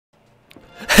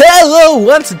Hello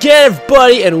once again,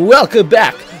 everybody, and welcome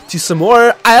back to some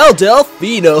more Isle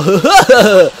Delfino.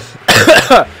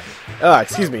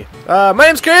 Excuse me. My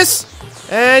name's Chris,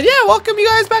 and yeah, welcome you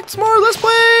guys back to some more Let's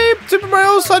Play Super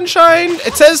Mario Sunshine.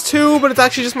 It says 2, but it's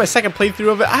actually just my second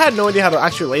playthrough of it. I had no idea how to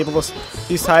actually label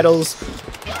these titles.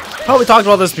 Probably talked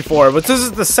about this before, but this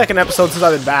is the second episode since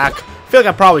I've been back. I feel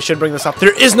like I probably should bring this up.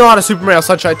 There is not a Super Mario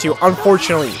Sunshine 2,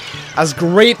 unfortunately, as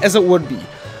great as it would be.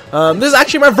 This is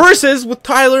actually my versus with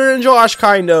Tyler and Josh,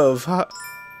 kind of.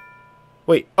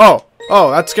 Wait, oh,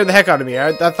 that scared the heck out of me.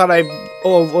 I thought I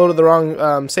loaded the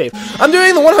wrong save. I'm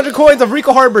doing the 100 coins of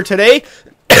Rico Harbor today.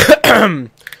 And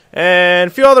a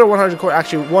few other 100 coin,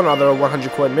 actually one other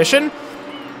 100 coin mission.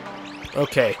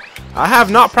 Okay, I have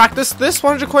not practiced this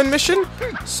 100 coin mission,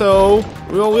 so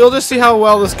we'll just see how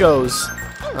well this goes.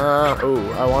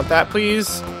 Oh, I want that,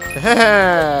 please.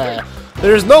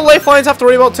 There's no lifelines I have to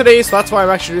worry about today, so that's why I'm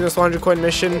actually doing this 100 coin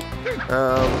mission.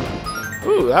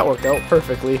 Ooh, that worked out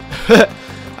perfectly.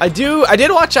 I did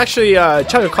watch actually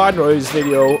Chugga Conroy's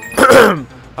video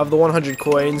of the 100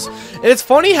 coins, and it's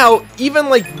funny how even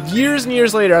like years and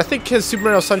years later, I think his Super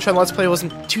Mario Sunshine Let's Play was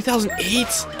in 2008,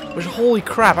 which holy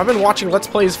crap, I've been watching Let's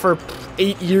Plays for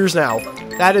 8 years now.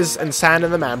 That is insane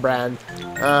in the man brand.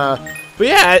 But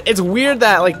yeah, it's weird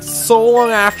that like so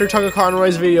long after Chugga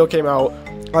Conroy's video came out,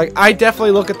 like, I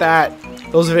definitely look at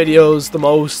those videos the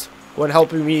most when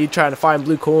helping me trying to find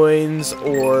blue coins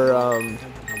or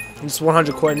just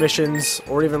 100 coin missions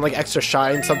or even like extra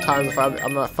shine sometimes if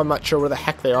I'm not sure where the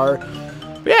heck they are.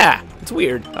 But yeah, it's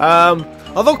weird.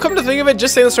 Although come to think of it,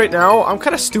 just saying this right now, I'm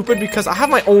kind of stupid because I have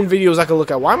my own videos I can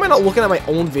look at. Why am I not looking at my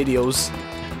own videos?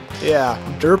 Yeah,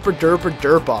 derpa.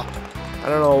 I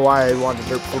don't know why I wanted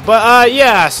derpa, but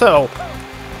yeah. So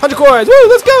 100 coins. Woo,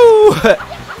 let's go.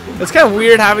 It's kind of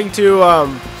weird having to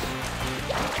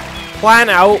plan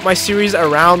out my series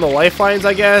around the lifelines,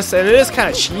 I guess, and it is kind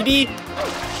of cheaty,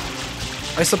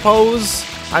 I suppose,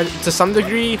 to some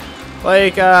degree.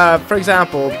 Like, for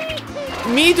example,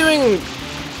 me doing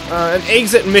an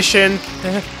exit mission.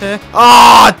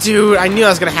 Oh, dude, I knew that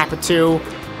was gonna happen too.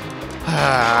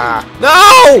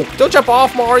 No! Don't jump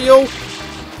off, Mario!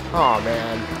 Oh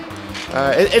man.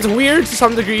 It's weird to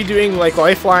some degree doing like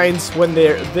lifelines when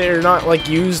they're not like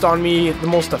used on me the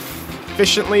most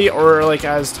efficiently, or like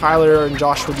as Tyler and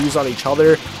Josh would use on each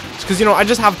other. Because, you know, I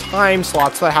just have time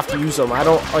slots that I have to use them. I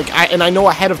don't like and I know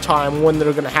ahead of time when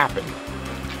they're gonna happen.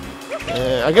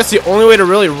 I guess the only way to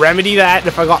really remedy that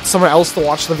if I got someone else to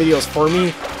watch the videos for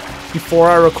me before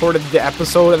I recorded the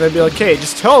episode, and they'd be like, "Hey,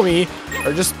 just tell me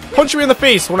or just punch me in the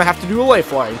face when I have to do a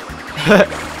lifeline." But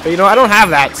you know, I don't have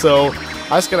that, so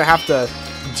I'm just gonna have to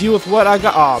deal with what I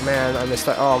got. Oh man, I missed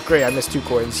that. Oh great, I missed 2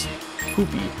 coins.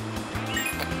 Poopy.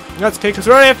 That's okay, because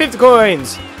we're already at 50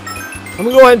 coins. I'm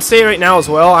gonna go ahead and say right now as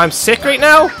well, I'm sick right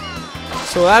now,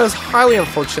 so that is highly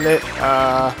unfortunate.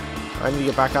 I need to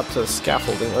get back up to the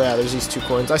scaffolding. Oh yeah, there's these 2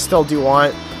 coins. I still do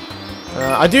want.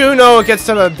 I do know it gets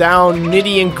to the down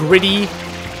nitty and gritty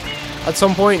at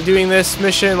some point doing this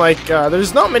mission. Like,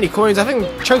 there's not many coins. I think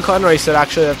Chugga Conroy said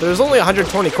actually that there's only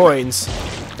 120 coins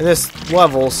in this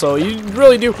level, so you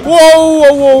really do.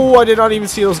 Whoa! I did not even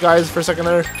see those guys for a second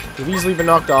there. They've easily been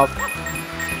knocked off.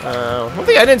 One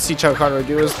thing I didn't see Chugga Conroy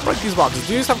do is break these boxes.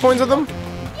 Do you just have coins with them?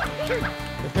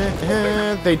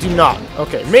 They do not.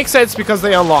 Okay, makes sense because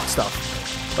they unlock stuff.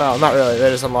 Well, not really. They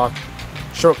just unlock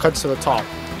shortcuts to the top.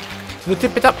 To the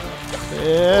tippy top.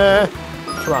 Yeah.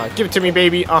 Come on, give it to me,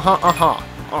 baby. Whoa,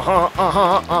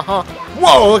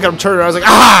 look at him turn around. I was like,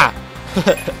 ah!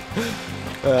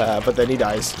 But then he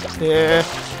dies. Yeah.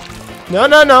 No.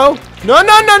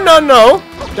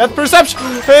 Death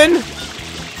perception.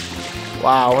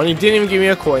 Wow, and he didn't even give me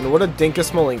a coin. What a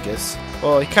dinkus malinkus.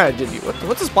 Well, he kind of did.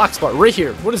 What's this black spot right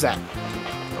here? What is that?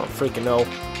 I don't freaking know.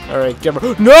 All right, give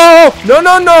her. No,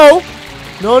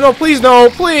 please no.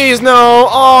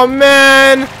 Oh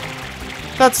man.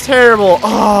 That's terrible.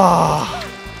 Oh.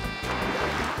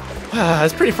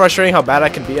 It's pretty frustrating how bad I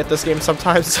can be at this game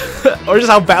sometimes. Or just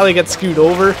how badly I get screwed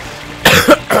over.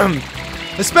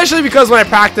 Especially because when I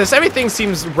practice, everything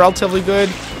seems relatively good.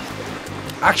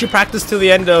 I actually practiced to the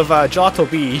end of Gelato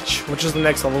Beach, which is the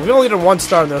next level. We only did 1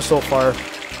 star in there so far.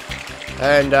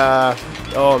 And,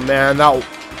 oh man, that...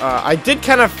 I did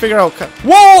kind of figure out...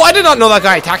 Whoa! I did not know that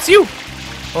guy attacks you!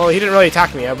 Well, he didn't really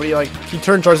attack me, but he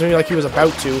turned towards me like he was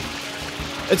about to.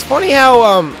 It's funny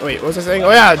how, wait, what was I saying?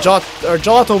 Oh yeah,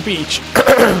 Gelato Beach.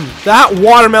 That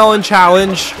watermelon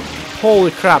challenge,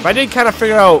 holy crap. I did kind of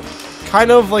figure out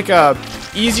kind of like a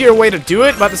easier way to do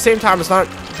it, but at the same time, it's not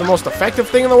the most effective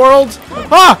thing in the world.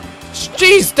 Ah!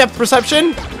 Jeez, depth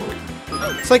perception!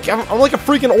 It's like I'm like a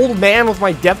freaking old man with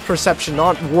my depth perception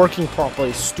not working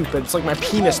properly. Stupid. It's like my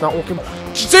penis not working.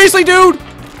 Seriously, dude?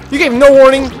 You gave no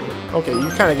warning? Okay, you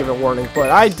kind of gave a warning, but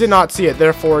I did not see it.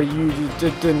 Therefore, it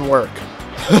didn't work.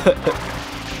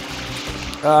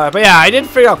 But yeah, I did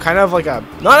figure out kind of like a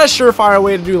not a surefire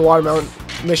way to do the watermelon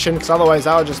mission, because otherwise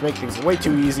that would just make things way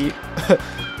too easy.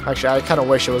 Actually, I kind of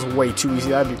wish it was way too easy.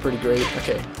 That'd be pretty great.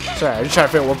 Okay, sorry, I'm just trying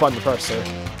to figure out what button to press there.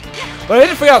 But I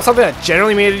did figure out something that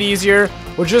generally made it easier,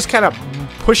 which just kind of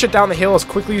push it down the hill as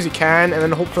quickly as you can, and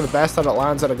then hope for the best that it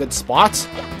lands at a good spot.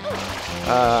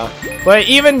 But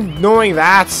even knowing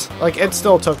that, like, it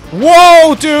still took.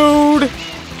 Whoa, dude!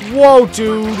 Whoa,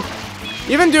 dude!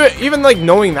 Even like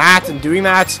knowing that and doing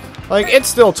that, like, it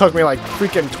still took me like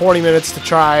freaking 20 minutes to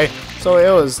try. So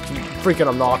it was freaking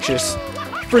obnoxious.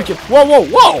 Freaking whoa, whoa,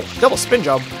 whoa! Double spin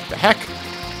jump. The heck?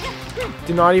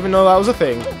 Did not even know that was a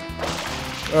thing.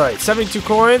 Alright, 72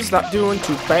 coins, not doing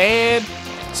too bad.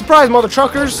 Surprise, mother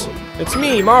truckers! It's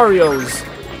me, Mario's.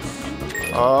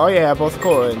 Oh yeah, both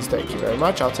coins. Thank you very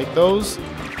much. I'll take those.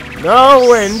 No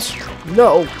wind.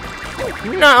 No.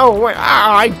 No.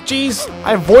 Ah, jeez.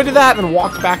 I avoided that and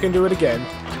walked back into it again.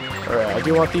 Alright, I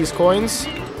do want these coins.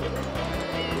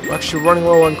 I'm actually running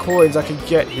low on coins I can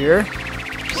get here.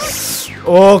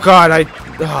 Oh god, I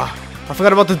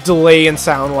forgot about the delay in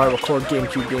sound while I record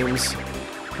GameCube games.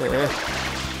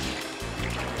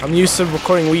 I'm used to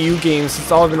recording Wii U games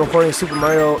since all I've been recording Super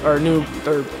Mario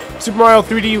Super Mario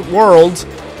 3D World.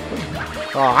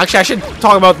 Actually, I should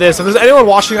talk about this. If there's anyone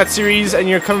watching that series and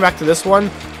you're coming back to this one,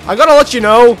 I gotta let you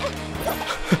know.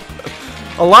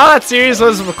 A lot of that series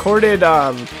was recorded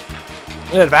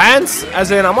in advance,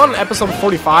 as in I'm on episode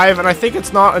 45, and I think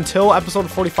it's not until episode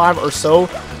 45 or so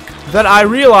that I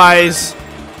realize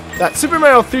that Super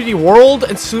Mario 3D World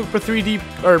and Super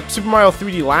Mario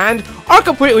 3D Land are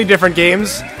completely different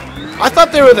games. I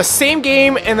thought they were the same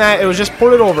game and that it was just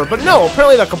ported over, but no,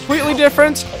 apparently they're completely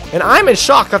different, and I'm in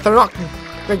shock that they're not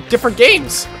like different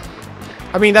games.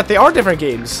 I mean, that they are different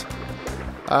games.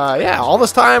 Yeah, all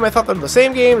this time I thought they were the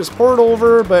same game, just ported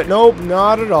over, but nope,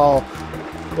 not at all.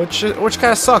 Which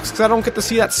kind of sucks, because I don't get to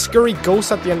see that scurry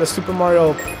ghost at the end of Super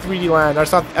Mario 3D Land. Or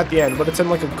it's not at the end, but it's in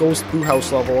like a ghost boo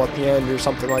house level at the end or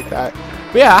something like that.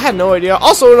 But yeah, I had no idea.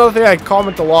 Also, another thing I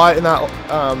comment a lot in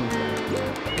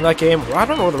that game, well, I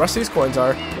don't know where the rest of these coins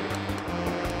are.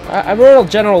 I wrote a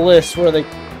general list where they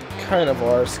kind of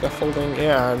are. Scaffolding,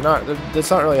 yeah,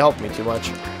 that's not really helping me too much.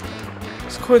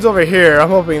 There's coins over here. I'm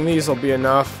hoping these will be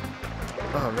enough.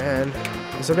 Oh man,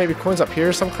 is there maybe coins up here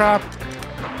or some crap?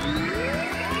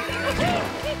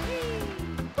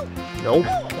 Nope.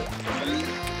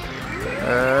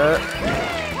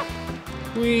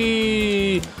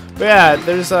 But yeah,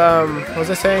 there's what was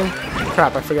I saying?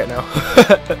 Crap, I forget now.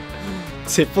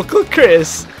 Typical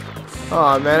Chris.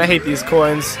 Oh man, I hate these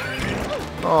coins.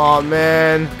 Oh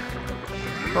man.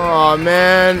 Oh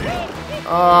man.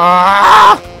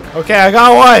 Okay, I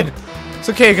got one. It's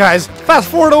okay, guys. Fast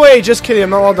forward away. Just kidding. I'm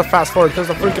not allowed to fast forward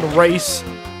because of the freaking race.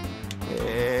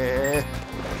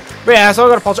 But yeah, so I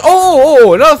gotta apologize.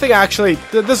 Oh, another thing actually,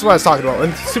 this is what I was talking about.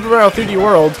 In Super Mario 3D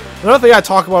World, another thing I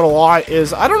talk about a lot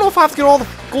is I don't know if I have to get all the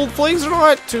gold flakes or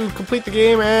not to complete the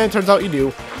game, and it turns out you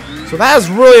do. So that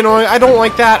is really annoying. I don't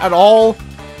like that at all.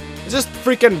 It's just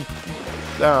freaking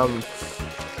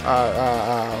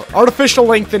artificial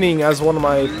lengthening, as one of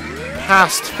my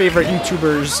past favorite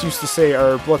YouTubers used to say,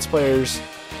 or Let's Players.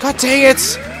 God dang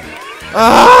it!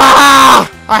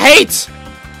 I hate!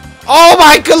 Oh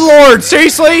my good lord,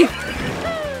 seriously?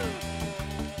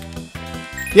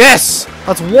 Yes!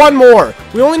 That's one more.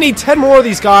 We only need 10 more of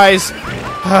these guys.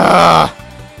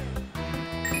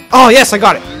 Oh yes, I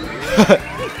got it.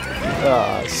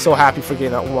 So happy for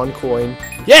getting that one coin.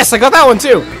 Yes, I got that one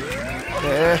too.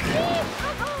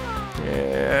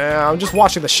 Yeah, I'm just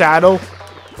watching the shadow.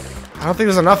 I don't think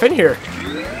there's enough in here.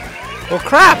 Well,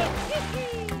 crap.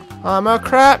 I'm a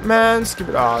crap man. Skip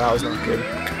it. Oh, that was not good.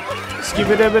 Skip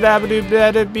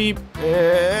it. Beep.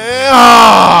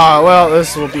 Well,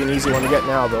 this will be an easy one to get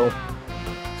now, though.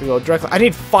 To go directly. I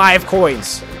need 5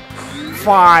 coins.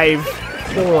 5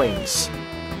 coins.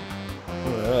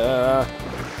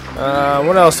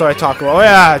 What else do I talk about? Oh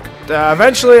yeah,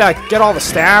 eventually I get all the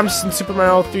stamps in Super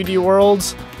Mario 3D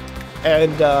Worlds,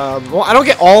 and well, I don't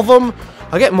get all of them.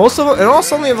 I get most of them, and all of a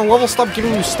sudden the level stopped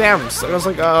giving you stamps, and I was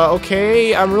like,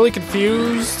 okay, I'm really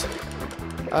confused.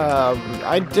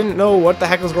 I didn't know what the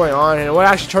heck was going on, and what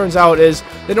actually turns out is,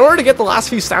 in order to get the last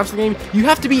few stamps in the game, you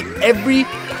have to beat every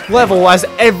level as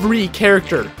every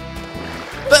character.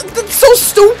 That's so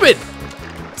stupid!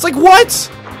 It's like,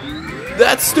 what?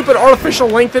 That stupid artificial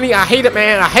lengthening, I hate it,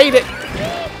 man, I hate it!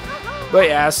 But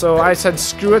yeah, so I said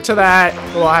screw it to that.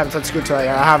 Well, I haven't said screw it to that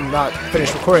yet. I have not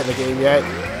finished recording the game yet.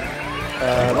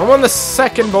 I'm on the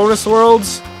second bonus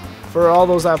worlds. For all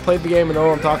those that have played the game and know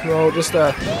what I'm talking about, just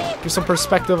to give some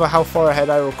perspective of how far ahead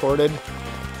I recorded.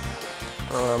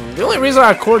 The only reason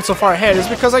I record so far ahead is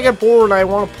because I get bored and I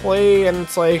want to play, and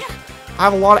it's like I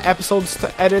have a lot of episodes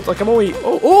to edit. Like I'm only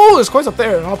there's coins up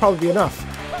there. That'll probably be enough.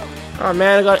 Oh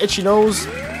man, I got an itchy nose.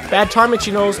 Bad time,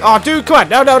 itchy nose. Oh dude, come on,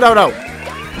 no.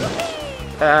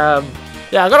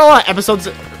 Yeah, I got a lot of episodes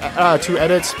to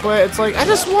edit, but it's like I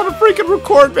just want to freaking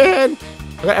record, man.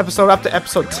 I got episode up to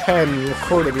episode 10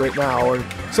 recorded right now, and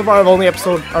so far I've only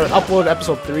uploaded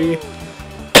episode 3.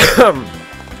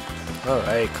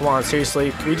 Alright, come on, seriously,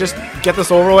 can we just get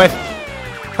this over with?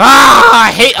 Ah,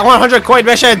 I hate 100 coin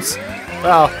missions!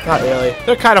 Well, not really.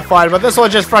 They're kind of fun, but this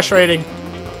one's just frustrating.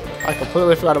 I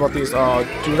completely forgot about these. Oh,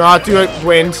 do not do it,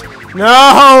 wind.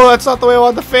 No, that's not the way I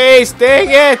want the face. Dang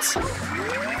it!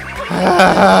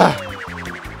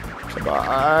 Come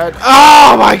on.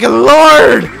 Oh my good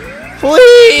lord!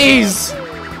 Please!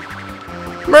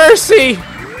 Mercy!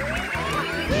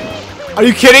 Are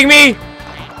you kidding me?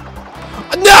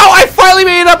 No! I finally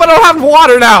made it up! I don't have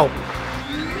water now!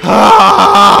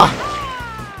 Ah!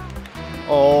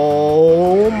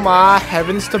 Oh my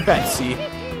heavens to Betsy.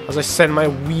 As I send my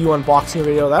Wii U unboxing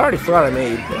video that I already forgot I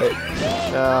made, but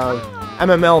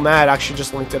MML Matt actually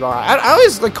just linked it on. I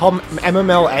always like call him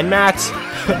MML and Matt,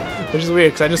 which is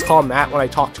weird because I just call him Matt when I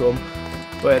talk to him.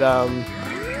 But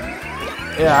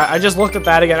yeah, I just looked at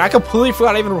that again. I completely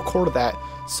forgot I even recorded that.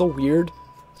 It's so weird.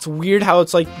 It's weird how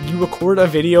it's like you record a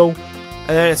video and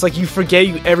then it's like you forget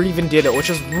you ever even did it, which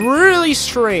is really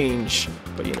strange.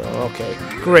 But you know, okay,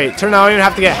 great. Turned out I didn't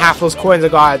have to get half those coins I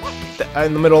got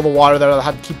in the middle of the water that I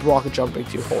had to keep rocket jumping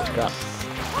to. Holy crap.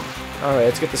 Alright,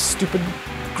 let's get this stupid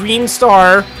green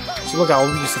star. So look how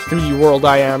used to 3D world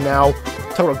I am now.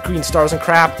 Talking about green stars and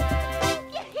crap.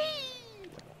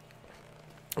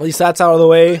 At least that's out of the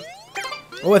way.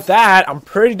 And with that, I'm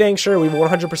pretty dang sure we've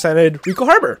 100%ed Rico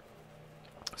Harbor.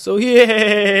 So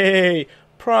yay!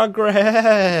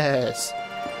 Progress!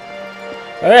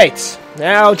 Alright,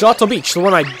 now Giotto Beach, the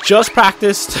one I just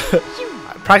practiced.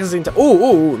 Practicing to.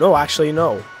 Ooh, no, actually,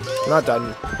 no. We're not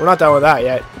done. We're not done with that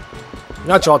yet.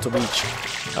 Not Giotto Beach.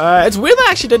 It's weird that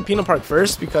I actually did Peanut Park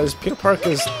first because Peanut Park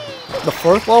is the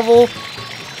 4th level.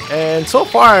 And so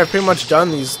far, I've pretty much done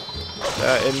these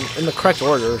in the correct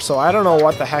order. So I don't know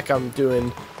what the heck I'm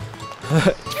doing.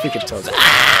 Freaking toads.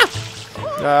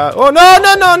 Ah! Oh,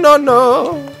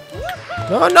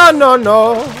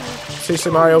 no.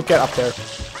 Seriously, Mario, get up there.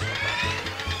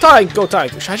 Go time.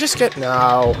 Should I just get...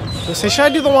 No. Should I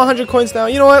do the 100 coins now?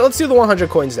 You know what? Let's do the 100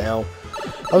 coins now.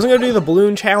 I was going to do the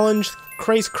balloon challenge.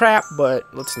 Crazy crap, but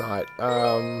let's not.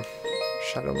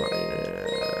 Shadow Mine.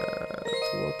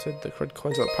 Wilted. The red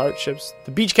coins on the pirate ships.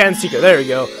 The beach can secret. There we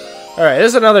go. Alright, this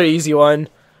is another easy one.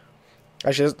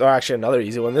 Actually, another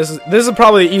easy one. This is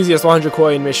probably the easiest 100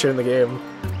 coin mission in the game.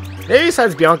 Maybe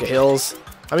besides Bianca Hills.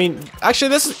 I mean, actually,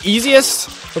 this is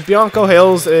easiest, but Bianca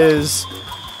Hills is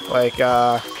like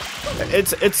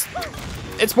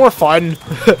it's more fun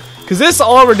because this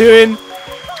all we're doing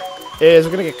is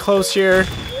we're gonna get close here,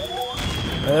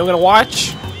 and then we're gonna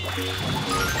watch.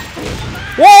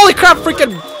 Holy crap!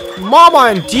 Freaking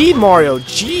mama, indeed, Mario.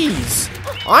 Jeez,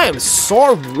 I am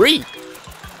sorry.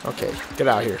 Okay, get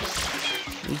out of here.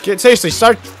 Seriously,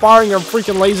 start firing your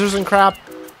freaking lasers and crap.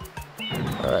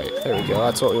 Alright, there we go.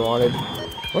 That's what we wanted.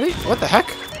 What the heck?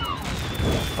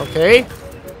 Okay.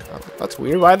 That's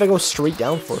weird. Why did they go straight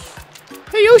down for?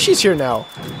 Hey, Yoshi's here now.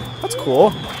 That's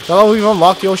cool. Now we've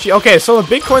unlocked Yoshi. Okay, so the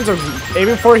big coins are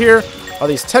aiming for here are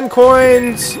these 10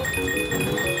 coins.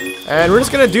 And we're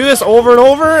just going to do this over and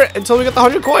over until we get the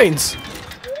 100 coins.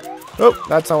 Oh,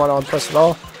 that's not what I want to press at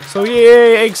all. So,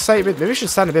 yay, excitement. Maybe we should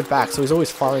stand a bit back so he's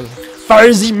always firing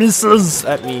fiery missiles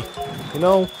at me. You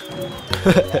know?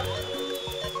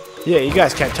 Yeah, you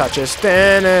guys can't touch us.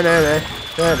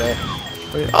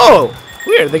 Oh!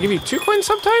 Weird, they give you 2 coins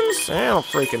sometimes? I don't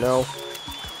freaking know.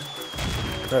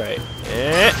 Alright.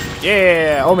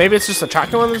 Yeah! Oh, maybe it's just the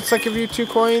tracking one that's like give you 2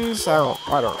 coins? I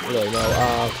don't really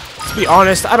know. To be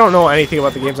honest, I don't know anything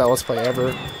about the games that Let's Play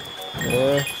ever.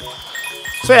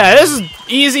 So yeah, this is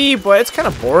easy, but it's kind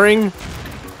of boring.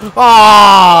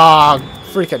 Ah,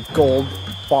 freaking gold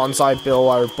bonsai bill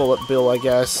or bullet bill, I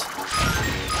guess.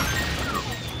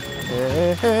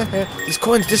 These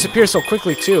coins disappear so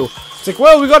quickly too. It's like,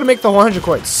 well, we got to make the 100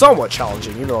 coins somewhat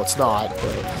challenging. You know, it's not.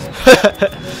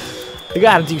 But we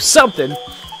got to do something.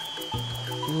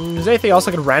 Is there anything else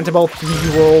I can rant about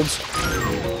 3D Worlds?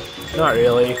 Not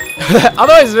really.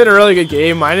 Otherwise, it's been a really good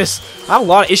game. Minus, I have a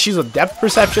lot of issues with depth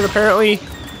perception, apparently.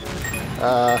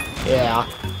 Yeah.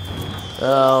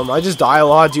 I just die a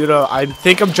lot due to, I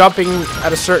think I'm jumping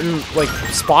at a certain, like,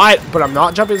 spot, but I'm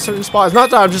not jumping at a certain spot. It's not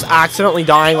that I'm just accidentally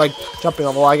dying, like, jumping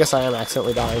level. I guess I am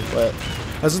accidentally dying, but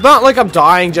it's not like I'm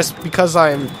dying just because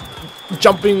I'm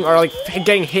jumping or, like,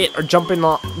 getting hit or jumping,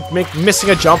 missing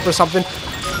a jump or something.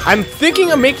 I'm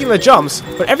thinking I'm making the jumps,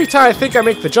 but every time I think I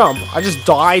make the jump, I just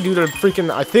die due to freaking,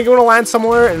 I think I'm gonna land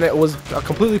somewhere, and it was a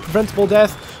completely preventable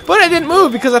death, but I didn't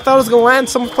move because I thought I was gonna land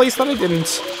someplace that I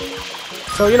didn't.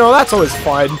 So, you know, that's always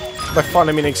fun. By fun,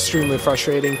 I mean extremely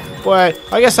frustrating. But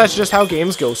I guess that's just how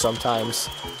games go sometimes.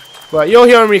 But you'll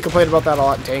hear me complain about that a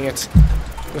lot. Dang it.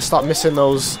 I'm gonna stop missing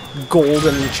those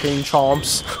golden chain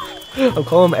chomps. I'm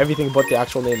calling them everything but the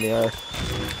actual name they are.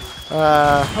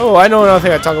 Oh, I know another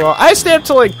thing I talk about. I stayed up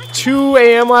till like 2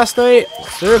 a.m. last night.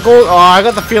 Is there a gold? Oh, I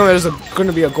got the feeling there's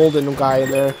gonna be a golden guy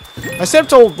in there. I stayed up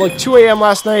till like 2 a.m.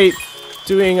 last night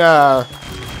doing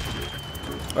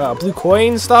blue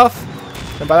coin stuff.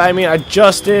 And by that I mean I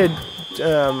just did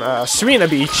Serena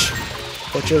Beach,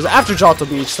 which is after Johto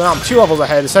Beach, so now I'm 2 levels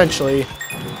ahead essentially.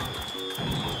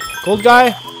 Gold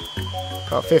guy?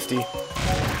 Oh, 50.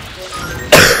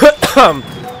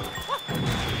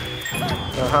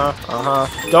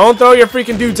 Don't throw your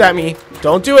freaking dudes at me.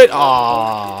 Don't do it.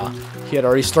 Aww. He had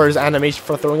already started his animation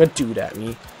for throwing a dude at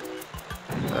me.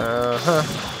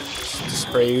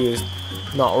 Spray you is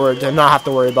not worried. Did not have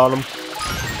to worry about him.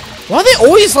 Why are they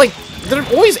always like? They're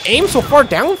always aimed so far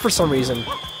down for some reason.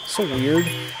 So weird.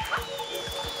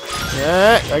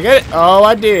 Yeah, I get it. Oh,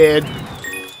 I did.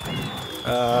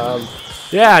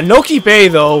 Yeah, Noki Bay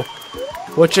though,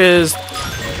 which is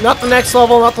not the next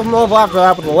level, not the level after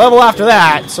that, but the level after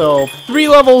that. So 3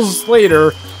 levels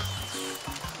later.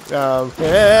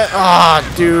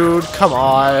 Dude, come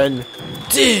on,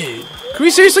 dude. Can we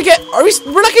seriously get?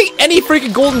 We're not getting any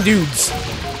freaking golden dudes.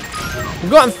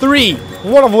 We've gotten 3,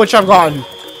 one of which I've gotten.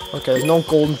 Okay, there's no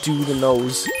golden dude in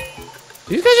those.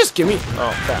 These guys just give me...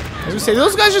 Oh, crap. I was gonna say,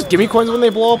 those guys just give me coins when they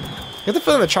blow up? I get the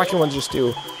feeling the tracking ones just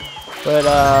do. But,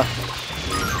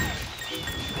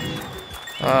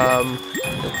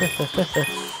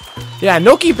 yeah,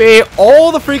 Noki Bay,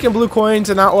 all the freaking blue coins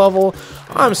in that level,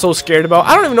 I'm so scared about.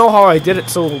 I don't even know how I did it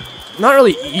so... Not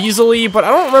really easily, but I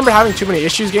don't remember having too many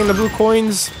issues getting the blue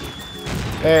coins.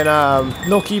 And,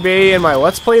 Noki Bay in my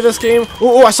Let's Play this game.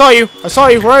 Oh, I saw you! I saw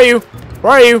you! Where are you?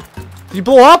 Where are you? Did you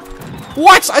blow up?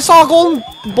 What? I saw a golden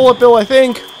bullet bill, I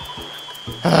think.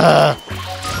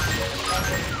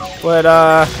 But,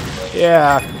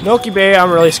 yeah. Noki Bay,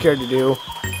 I'm really scared to do.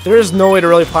 There is no way to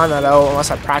really plan that out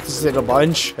unless I practice it a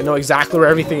bunch and know exactly where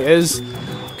everything is.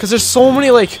 Because there's so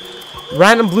many, like,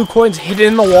 random blue coins hidden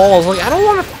in the walls. Like, I don't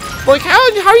want to... Like, how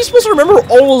are you supposed to remember where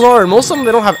all those are? And most of them,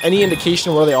 they don't have any indication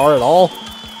of where they are at all.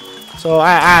 So,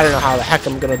 I don't know how the heck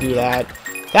I'm going to do that.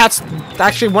 That's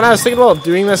actually, when I was thinking about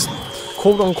doing this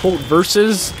quote-unquote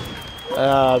versus,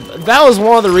 that was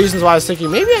one of the reasons why I was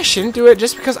thinking maybe I shouldn't do it,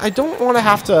 just because I don't want to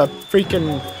have to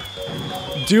freaking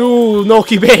do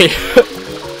Noki Bay.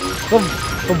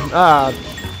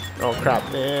 Oh crap.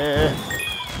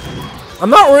 I'm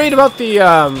not worried about the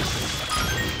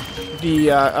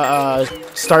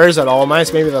stars at all,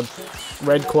 minus maybe the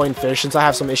red coin fish, since I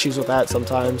have some issues with that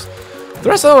sometimes. The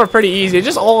rest of them are pretty easy,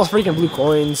 just all freaking blue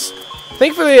coins.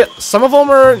 Thankfully, some of them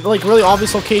are like really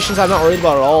obvious locations I'm not worried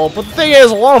about at all, but the thing is,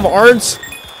 a lot of them aren't.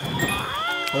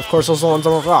 And of course, those are the ones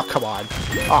I'm like, oh, come on.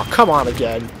 Oh, come on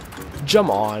again. Jump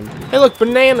on. Hey, look,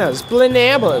 bananas.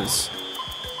 Bananas.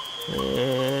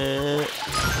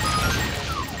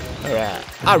 Alright.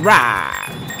 Alright.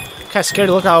 Kind of scared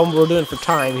to look how we're doing for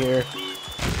time here.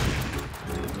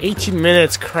 18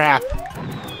 minutes, crap.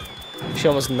 Actually,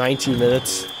 almost 19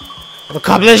 minutes. I've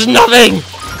accomplished nothing!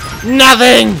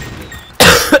 Nothing!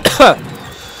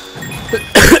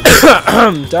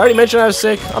 Did I already mention I was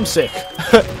sick? I'm sick.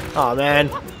 Aw, man.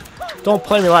 Don't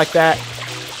play me like that.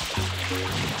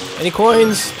 Any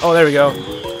coins? Oh, there we go.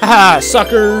 Haha,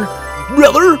 sucker!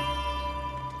 Brother!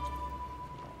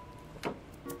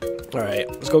 Alright,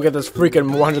 let's go get this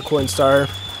freaking 100 coin star.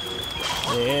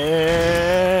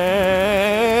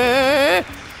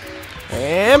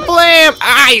 And blam!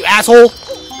 Ah, you asshole!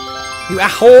 You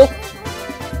asshole!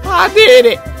 I did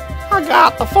it! I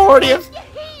got the 40th!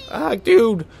 Ah,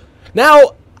 dude.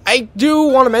 Now, I do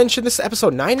want to mention this is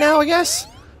episode 9 now, I guess?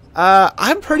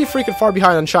 I'm pretty freaking far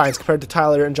behind on shines compared to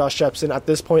Tyler and Josh Jepson at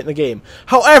this point in the game.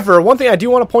 However, one thing I do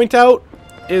want to point out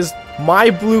is my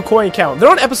blue coin count. They're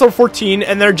on episode 14,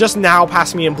 and they're just now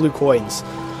passing me in blue coins.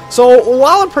 So,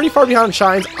 while I'm pretty far behind on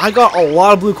shines, I got a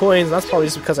lot of blue coins, and that's probably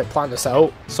just because I planned this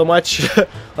out so much.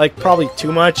 Like, probably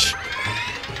too much.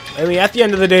 I mean, at the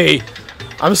end of the day,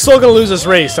 I'm still gonna lose this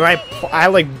race, and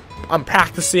I'm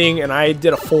practicing, and I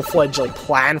did a full-fledged like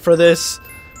plan for this,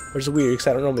 which is weird because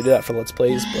I don't normally do that for Let's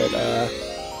Plays. But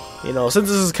you know, since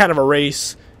this is kind of a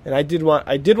race, and I did want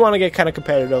to get kind of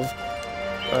competitive.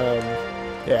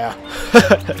 Yeah,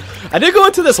 I did go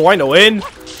into this wanting to win,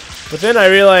 but then I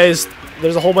realized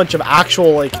there's a whole bunch of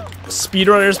actual like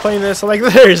speedrunners playing this. So like,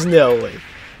 there's no way.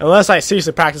 Unless I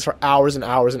seriously practice for hours and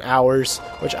hours and hours,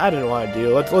 which I didn't want to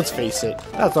do. Let's face it,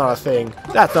 that's not a thing.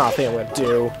 That's not a thing I'm gonna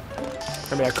do.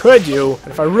 I mean, I could do,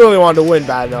 and if I really wanted to win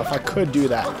bad enough, I could do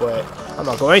that, but I'm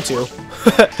not going to.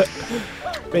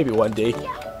 Maybe one day.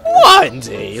 One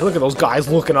day! Look at those guys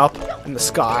looking up in the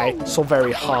sky, so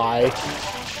very high.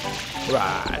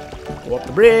 Right. Go up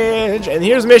the bridge, and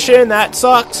here's a mission that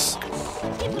sucks.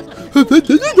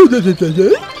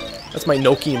 That's my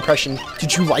Noki impression.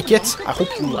 Did you like it? I hope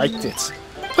you liked it.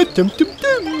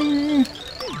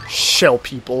 Shell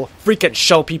people. Freaking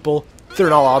shell people. They're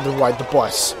not allowed to ride the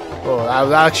bus. Oh,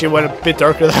 that actually went a bit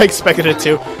darker than I expected it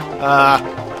to.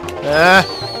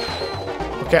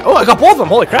 Okay. Oh, I got both of them.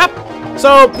 Holy crap.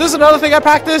 So, this is another thing I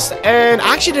practiced, and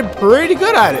I actually did pretty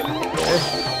good at it.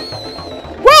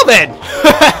 Well then!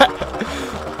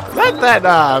 that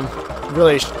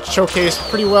really showcased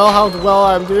pretty well how well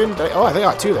I'm doing. Oh, I think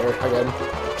I got 2 there again.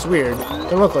 It's weird.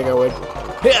 Didn't look like I would.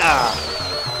 Yeah.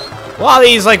 A lot of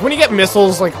these, like when you get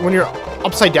missiles, like when you're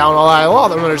upside down, all that, a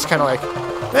lot of them are just kind of like,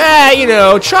 you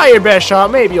know, try your best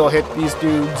shot. Maybe you'll hit these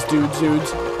dudes.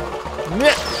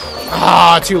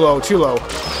 Ah, too low.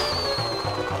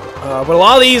 But a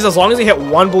lot of these, as long as you hit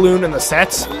 1 balloon in the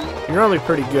sets, you're normally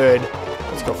pretty good.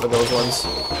 Let's go for those ones.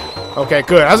 Okay,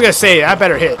 good. I was gonna say that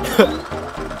better hit.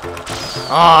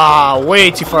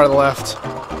 Way too far to the left.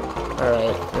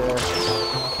 Alright.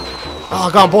 Oh, I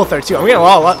got them both there too. I'm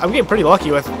getting pretty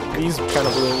lucky with these kind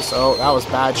of balloons. Oh, that was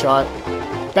bad shot.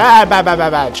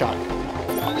 Bad shot.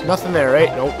 Nothing there, right?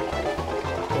 Nope.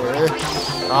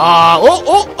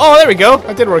 Oh, there we go.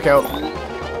 That did work out.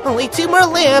 Only 2 more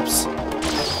laps.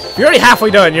 You're already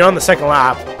halfway done. You're on the 2nd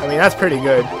lap. I mean, that's pretty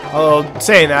good. Although,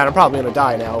 saying that, I'm probably gonna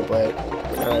die now, but...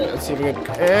 Alright, let's see if we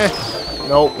can...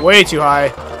 Nope, way too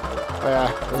high. Oh,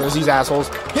 yeah, and there's these assholes.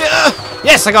 Yeah!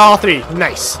 Yes, I got all 3.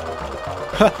 Nice.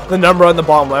 The number on the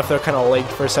bottom left, they're kind of lagged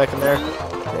for a second there.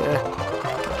 Yeah.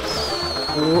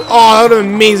 Ooh. Oh, that would have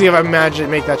been amazing if I managed to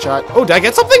make that shot. Oh, did I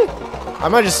get something? I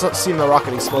might have just seen the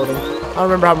rocket exploding. I don't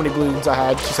remember how many balloons I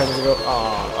had 2 seconds ago.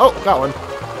 Oh, got one.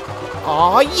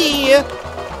 Oh, yeah!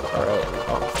 Alright.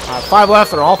 Oh, 5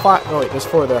 left, and all 5. Oh, wait, there's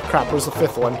 4 there. Crap, where's the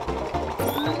 5th one?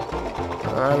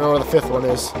 I don't know where the 5th one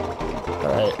is.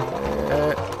 Alright.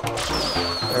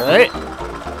 Alright.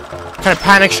 Kind of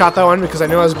panic shot that one because I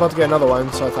knew I was about to get another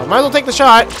one, so I thought, might as well take the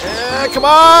shot. Come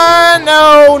on!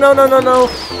 No!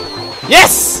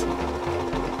 Yes!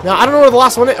 Now, I don't know where the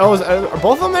last one is. Oh, are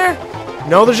both of them there?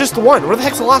 No, there's just the one. Where the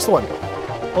heck's the last one?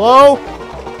 Hello?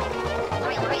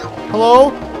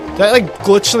 Hello? Did I, like,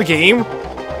 glitch the game?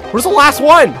 Where's the last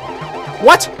one?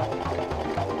 What?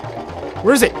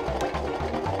 Where is it?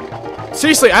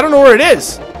 Seriously, I don't know where it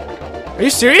is. Are you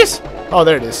serious? Oh,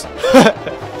 there it is.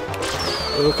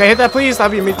 Can I hit that, please?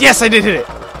 That'd be amazing. Yes, I did hit it.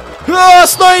 Ah,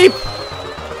 snipe!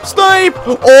 Snipe!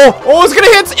 Oh, it's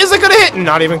gonna hit! Is it gonna hit?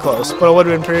 Not even close, but it would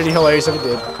have been pretty hilarious if it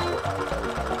did.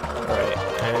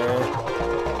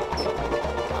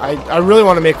 Alright. I really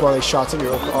want to make one of these shots of you.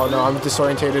 Oh no, I'm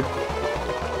disorientated.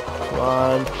 Come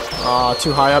on. Ah,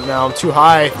 too high up now. I'm too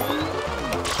high.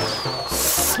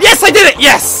 Yes, I did it!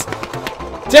 Yes!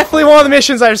 Definitely one of the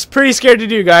missions I was pretty scared to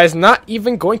do, guys. Not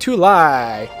even going to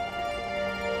lie.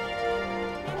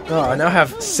 Oh, I now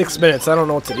have 6 minutes. I don't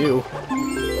know what to do.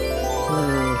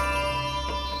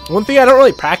 One thing I don't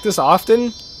really practice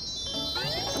often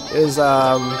is the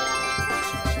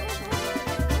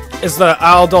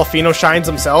Al Delfino shines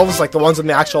themselves, like the ones in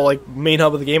the actual like main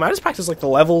hub of the game. I just practice like the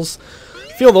levels.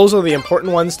 I feel those are the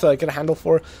important ones to get a handle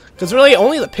for, because really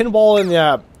only the pinball and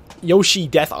the Yoshi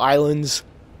Death Islands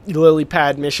lily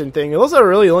pad mission thing. Those are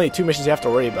really only 2 missions you have to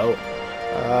worry about.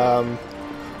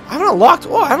 I haven't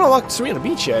unlocked Serena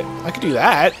Beach yet. I could do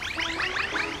that.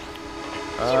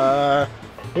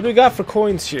 What do we got for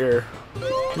coins here?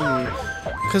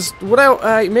 Because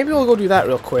maybe we'll go do that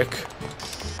real quick.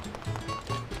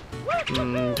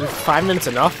 Is 5 minutes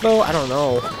enough though? I don't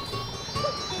know.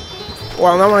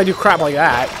 Well, not when I do crap like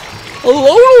that. A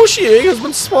local shig has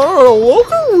been spotted on a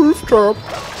local rooftop.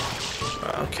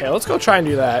 Okay, let's go try and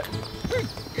do that.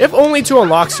 If only to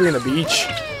unlock Serena Beach.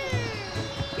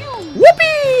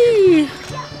 Whoopee!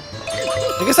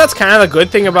 I guess that's kind of the good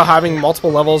thing about having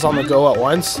multiple levels on the go at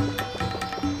once.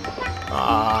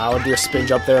 I would do a spin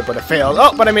jump there, but it failed.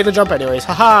 Oh, but I made the jump anyways.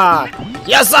 Haha!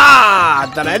 Yes,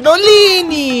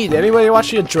 Adrenalini! Did anybody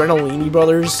watch the Adrenalini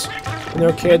Brothers? when they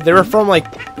were a kid. They were from like,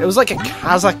 it was like a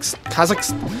Kazakh,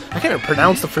 I can't even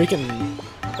pronounce the freaking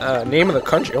name of the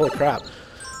country. Holy crap.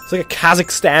 It's like a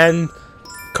Kazakhstan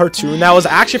cartoon that was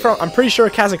actually from, I'm pretty sure,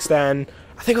 Kazakhstan.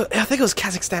 I think it was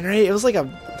Kazakhstan, right? It was like a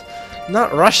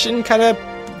not Russian kind of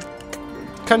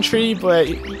country, but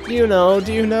you know,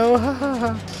 do you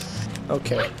know?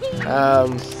 Okay.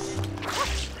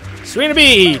 Serena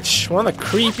Beach, one of the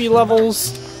creepy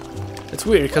levels. It's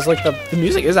weird because like the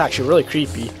music is actually really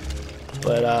creepy,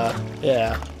 but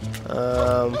yeah.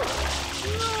 Oh,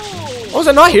 is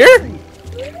it not here?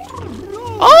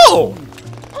 Oh,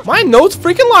 my notes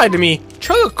freaking lied to me.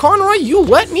 Chugga Conroy, you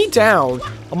let me down.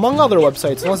 Among other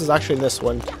websites, unless it's actually in this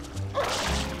one.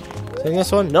 Is it in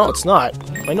this one? No, it's not.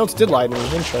 My notes did lie to me.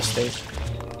 Interesting.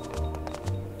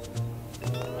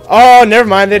 Oh, never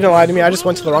mind. They didn't lie to me. I just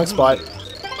went to the wrong spot.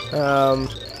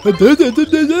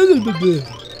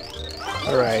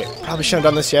 Alright. Probably shouldn't have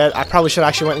done this yet. I probably should have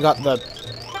actually went and got the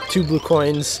 2 blue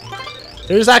coins.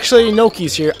 There's actually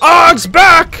Noki's here. Og's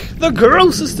back! The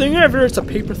grossest thing ever. It's a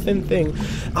paper thin thing.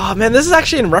 Oh man, this is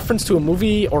actually in reference to a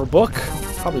movie or a book.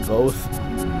 Probably both.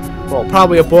 Well,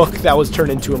 probably a book that was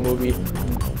turned into a movie.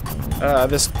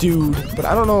 This dude, but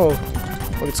I don't know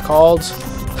what it's called.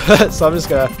 So I'm just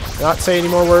gonna not say any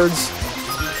more words.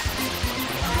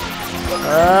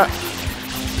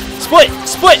 Split!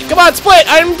 Split! Come on, split!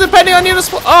 I'm depending on you to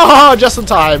split! Oh, just in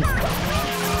time.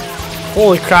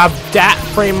 Holy crap, that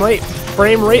frame rate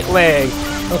lag.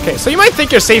 Okay, so you might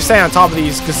think you're safe staying on top of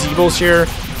these gazebos here,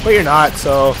 but you're not,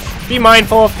 so be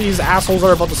mindful if these assholes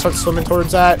are about to start swimming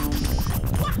towards that.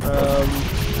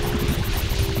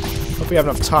 Hope we have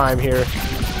enough time here.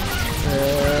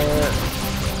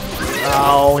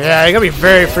 Oh, yeah, you gotta be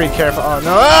very freaking careful. Oh,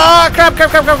 no. Ah, crap.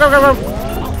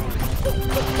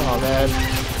 Oh, man.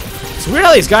 It's weird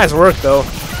how these guys work, though.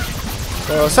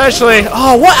 So, essentially...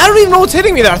 Oh, what? I don't even know what's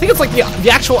hitting me there. I think it's, like, the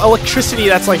actual electricity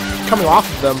that's, like, coming off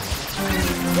of them.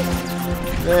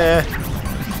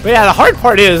 But, yeah, the hard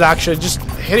part is, actually, just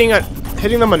hitting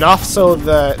them enough so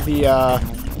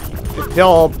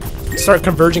they'll start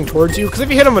converging towards you. Because if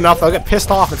you hit them enough, they'll get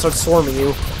pissed off and start swarming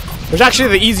you. Which is actually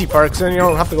the easy part, because then you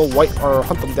don't have to go wipe or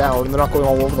hunt them down, and they're not going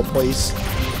all over the place.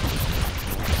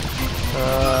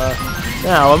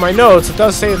 Now, in my notes, it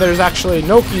does say there's actually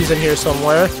Noki's in here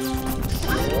somewhere.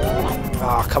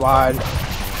 Oh, come on.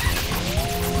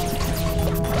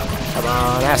 Come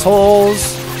on,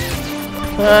 assholes.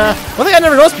 One thing I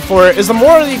never noticed before is the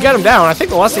more you get them down, I think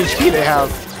the less HP they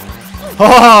have.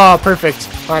 Oh, perfect.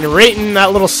 Fine, right in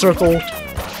that little circle. Wait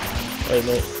a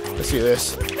minute. Let's do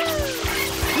this.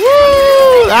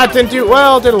 Woo! That didn't do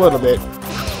well, did a little bit.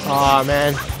 Aw,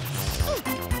 man.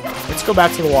 Let's go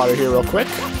back to the water here real quick.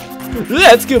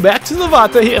 Let's go back to the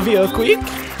water here real quick.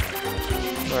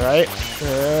 Alright.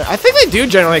 I think they do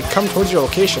generally come towards your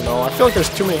location, though. I feel like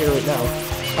there's too many here right now.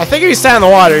 I think if you stand in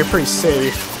the water, you're pretty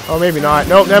safe. Oh, maybe not.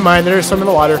 Nope, never mind. There's some in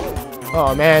the water.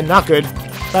 Oh, man. Not good.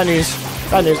 Bad news.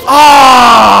 Bad news.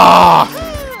 Ah!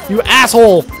 You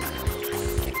asshole!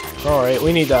 Alright,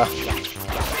 we need to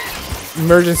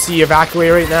emergency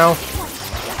evacuate right now.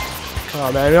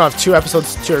 Oh man, we don't have 2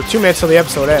 minutes till the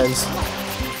episode ends.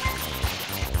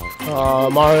 Oh,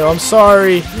 Mario, I'm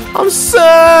sorry. I'm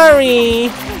sorry!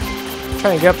 I'm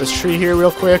trying to get up this tree here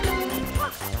real quick.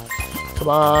 Come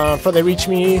on, before they reach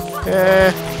me.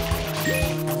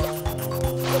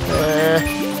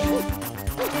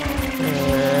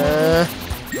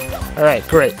 Alright,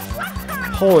 great.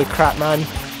 Holy crap, man.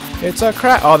 It's a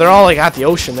crap. Oh, they're all like at the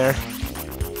ocean there.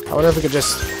 I wonder if we could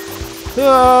just...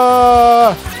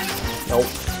 Nope.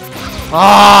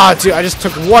 Ah, dude, I just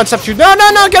took one step too... No,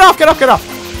 get off! The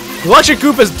electric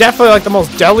goop is definitely like the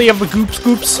most deadly of the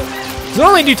goops. Not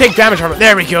only do you take damage from it...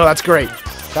 There we go, that's great.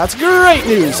 That's great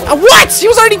news. What? He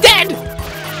was already dead!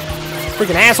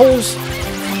 Freaking assholes.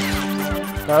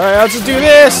 Alright, let's just do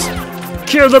this.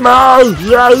 Kill them all!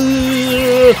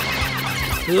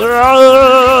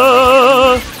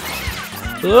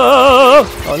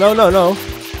 Oh, no.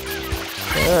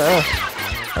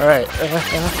 Alright.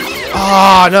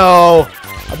 Oh, no.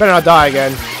 I better not die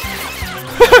again.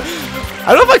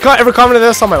 I don't know if I ever commented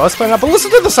this on my Let's Play or not, but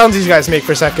listen to the sounds these guys make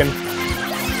for a second.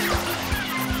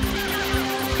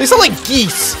 They sound like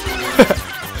geese.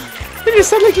 They just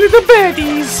sound like little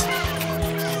birdies.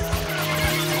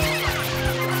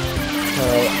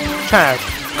 Alright. Trying to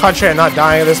concentrate on not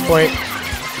dying at this point.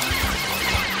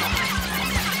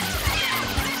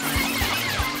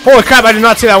 Holy crap, I did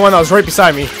not see that one that was right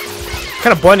beside me.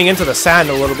 Kind of blending into the sand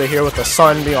a little bit here with the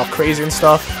sun being all crazy and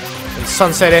stuff. And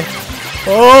sunsetting.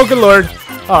 Oh, good lord.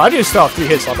 Oh, I do still have 3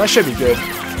 hits left. That should be good.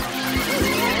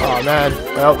 Oh, man.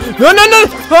 Well, no!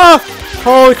 Oh,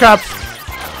 holy crap.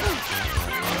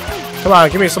 Come on,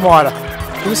 give me some water.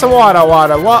 Give me some water.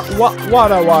 Water.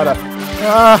 Water.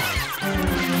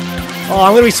 Oh,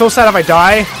 I'm gonna be so sad if I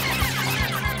die.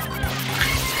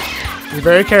 Be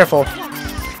very careful.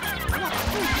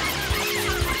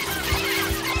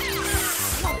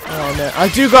 Oh man, I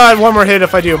do got one more hit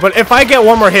if I do, but if I get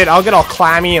one more hit, I'll get all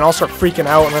clammy and I'll start freaking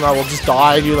out, and then I will just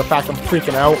die due to the fact I'm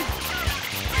freaking out.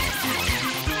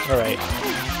 Alright.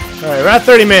 Alright, we're at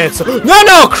 30 minutes.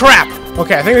 No, crap!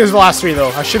 Okay, I think this is the last 3 though.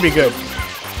 I should be good.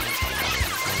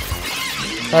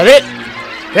 That it?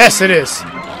 Yes, it is.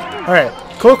 Alright,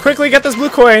 cool, quickly get this blue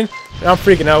coin. And I'm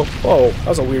freaking out. Whoa, that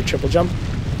was a weird triple jump.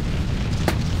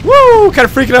 Woo! Kind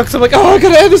of freaking out because I'm like, oh, I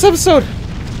gotta end this episode.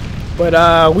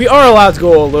 But we are allowed to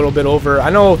go a little bit over. I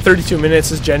know 32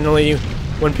 minutes is generally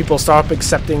when people stop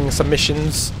accepting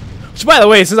submissions. Which, by the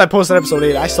way, since I posted episode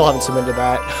 8, I still haven't submitted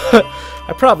that.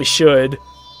 I probably should.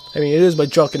 I mean, it is my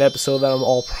drunken episode that I'm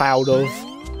all proud of.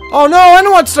 Oh no, I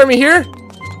don't want to start me here.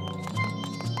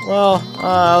 Well,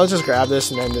 let's just grab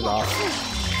this and end it off.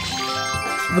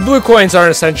 The blue coins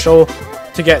aren't essential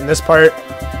to get in this part.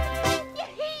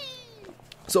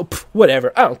 So,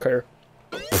 whatever. I don't care.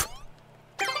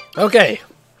 Okay.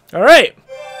 Alright.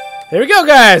 There we go,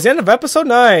 guys. The end of episode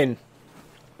 9.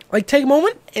 I'd like to take a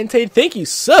moment and say thank you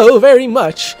so very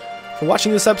much for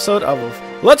watching this episode of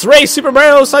Let's Race Super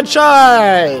Mario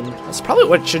Sunshine. That's probably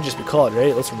what it should just be called,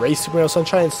 right? Let's Race Super Mario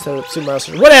Sunshine instead of Super Mario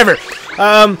Sunshine. Whatever.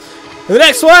 In the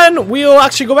next one, we'll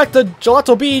actually go back to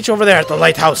Gelato Beach over there at the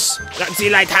lighthouse. That's the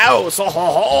lighthouse. Oh, ho,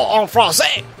 ho, en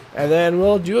français. And then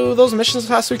we'll do those missions as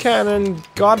fast as we can, and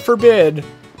God forbid,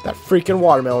 that freaking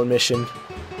watermelon mission.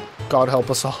 God help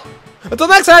us all. Until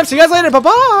next time, see you guys later.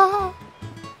 Bye-bye.